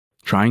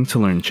Trying to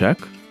learn Czech?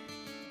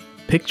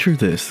 Picture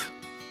this.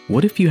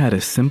 What if you had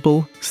a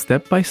simple,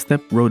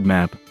 step-by-step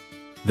roadmap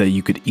that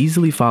you could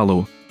easily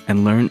follow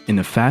and learn in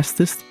the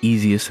fastest,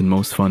 easiest, and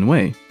most fun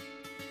way?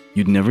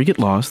 You'd never get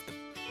lost,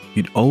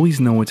 you'd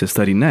always know what to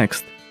study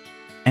next,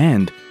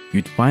 and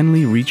you'd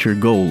finally reach your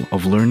goal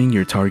of learning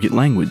your target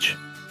language.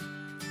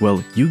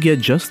 Well, you get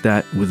just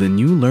that with the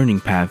new learning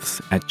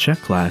paths at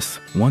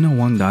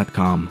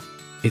CzechClass101.com.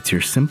 It's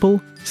your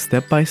simple,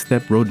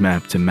 step-by-step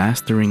roadmap to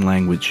mastering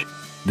language,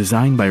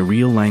 designed by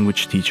real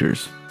language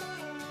teachers.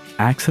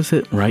 Access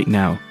it right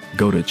now.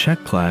 Go to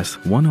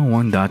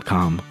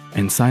CzechClass101.com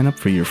and sign up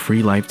for your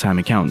free lifetime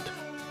account.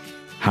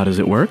 How does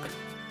it work?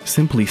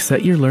 Simply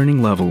set your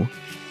learning level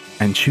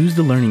and choose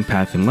the learning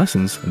path and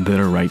lessons that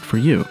are right for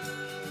you.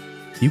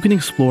 You can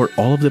explore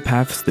all of the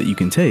paths that you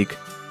can take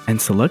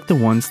and select the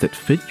ones that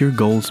fit your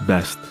goals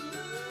best.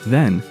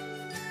 Then,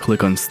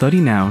 click on Study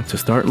Now to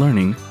start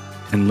learning,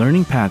 and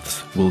Learning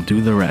Paths will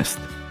do the rest.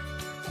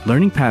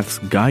 Learning Paths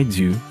guides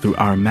you through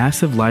our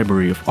massive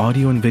library of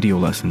audio and video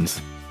lessons,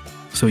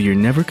 so you're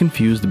never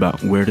confused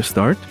about where to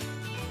start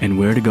and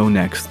where to go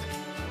next.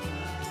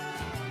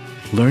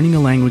 Learning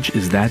a language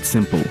is that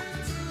simple.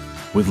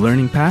 With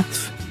Learning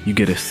Paths, you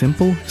get a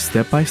simple,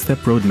 step-by-step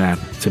roadmap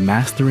to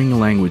mastering a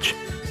language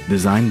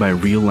designed by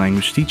real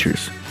language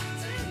teachers.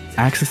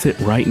 Access it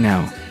right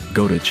now.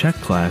 Go to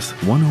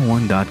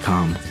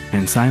CzechClass101.com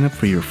and sign up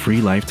for your free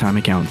lifetime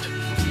account.